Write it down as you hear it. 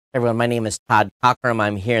Everyone, my name is Todd Cockrum.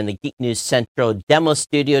 I'm here in the Geek News Central demo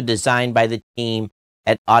studio designed by the team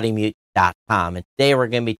at Audimute.com. And today we're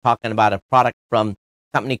going to be talking about a product from a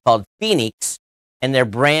company called Phoenix and their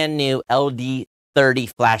brand new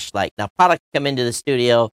LD30 flashlight. Now, products come into the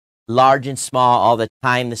studio large and small all the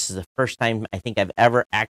time. This is the first time I think I've ever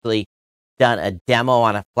actually done a demo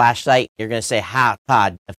on a flashlight. You're going to say, how,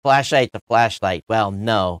 Todd, a flashlight's a flashlight. Well,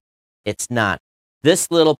 no, it's not.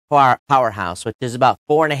 This little powerhouse, which is about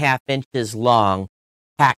 4.5 inches long,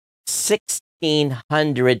 packs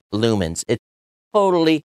 1,600 lumens. It's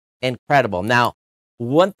totally incredible. Now,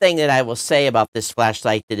 one thing that I will say about this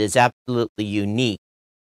flashlight that is absolutely unique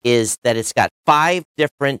is that it's got 5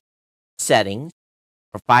 different settings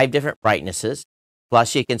or 5 different brightnesses.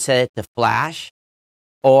 Plus, you can set it to flash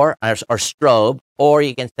or strobe, or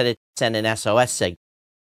you can set it to send an SOS signal.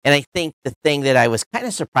 And I think the thing that I was kind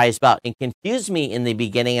of surprised about and confused me in the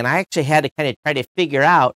beginning, and I actually had to kind of try to figure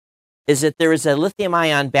out, is that there is a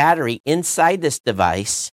lithium-ion battery inside this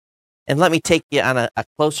device. And let me take you on a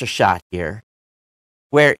closer shot here,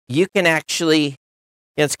 where you can actually,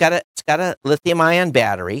 it's got a lithium-ion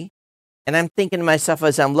battery. And I'm thinking to myself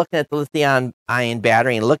as I'm looking at the lithium-ion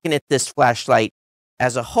battery and looking at this flashlight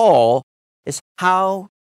as a whole, is how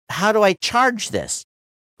do I charge this?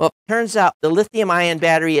 Well, it turns out the lithium-ion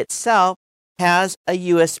battery itself has a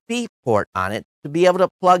USB port on it to be able to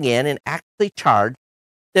plug in and actually charge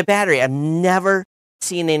the battery. I've never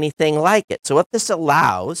seen anything like it. So what this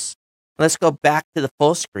allows, let's go back to the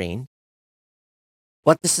full screen.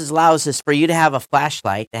 What this allows is for you to have a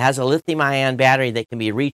flashlight that has a lithium-ion battery that can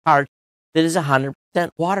be recharged that is 100%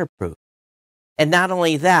 waterproof. And not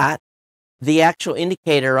only that, the actual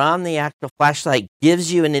indicator on the actual flashlight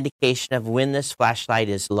gives you an indication of when this flashlight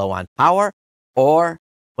is low on power or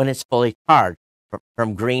when it's fully charged,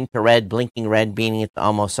 from green to red, blinking red, meaning it's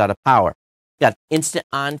almost out of power. It's got instant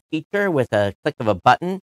on feature with a click of a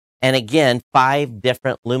button, and again, 5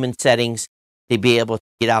 different lumen settings to be able to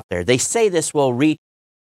get out there. They say this will reach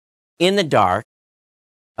in the dark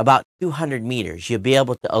about 200 meters. You'll be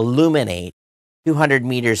able to illuminate 200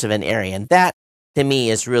 meters of an area, and that, to me,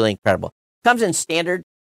 is really incredible. Comes in standard,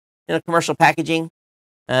 commercial packaging.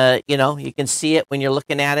 You can see it when you're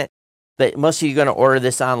looking at it, but most of you are going to order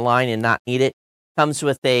this online and not need it. Comes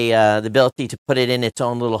with the ability to put it in its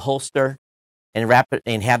own little holster and wrap it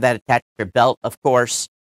and have that attached to your belt, of course.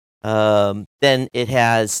 Then it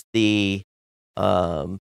has it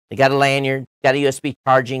got a lanyard, got a USB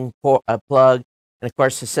charging plug, and of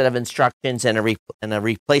course a set of instructions and a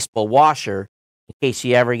replaceable washer in case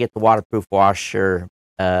you ever get the waterproof washer.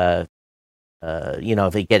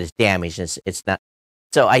 If it gets damaged, it's not.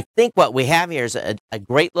 So I think what we have here is a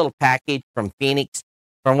great little package from Phoenix.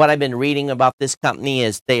 From what I've been reading about this company,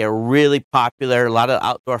 is they are really popular. A lot of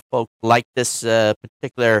outdoor folks like this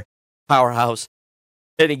particular powerhouse.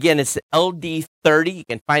 And again, it's the LD30. You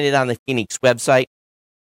can find it on the Phoenix website.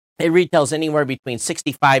 It retails anywhere between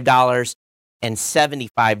 $65 and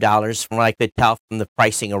 $75 from what I could tell from the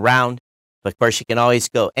pricing around. But of course, you can always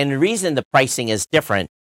go. And the reason the pricing is different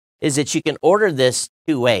is that you can order this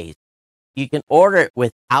 2 ways. You can order it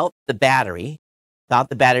without the battery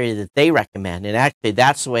that they recommend. And actually,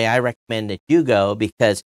 that's the way I recommend that you go,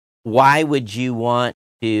 because why would you want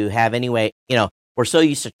to have anyway, we're so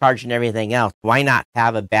used to charging everything else. Why not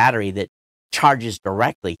have a battery that charges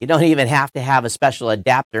directly? You don't even have to have a special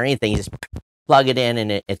adapter or anything. You just plug it in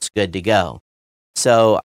and it's good to go.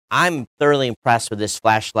 So I'm thoroughly impressed with this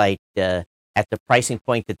flashlight at the pricing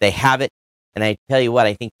point that they have it. And I tell you what,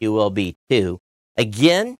 I think you will be too.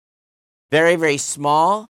 Again, very, very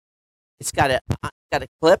small. It's got a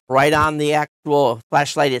clip right on the actual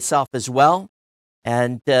flashlight itself as well.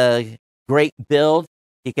 And great build.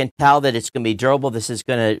 You can tell that it's going to be durable. This is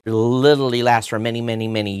going to literally last for many, many,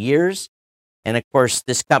 many years. And of course,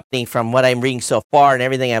 this company, from what I'm reading so far and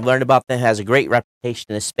everything I've learned about them, has a great reputation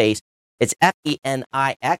in this space. It's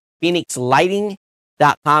Phenix.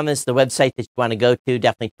 PhoenixLighting.com is the website that you want to go to.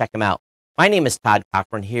 Definitely check them out. My name is Todd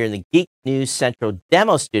Cockrum here in the Geek News Central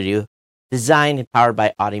demo studio, designed and powered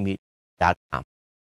by Audimute.com.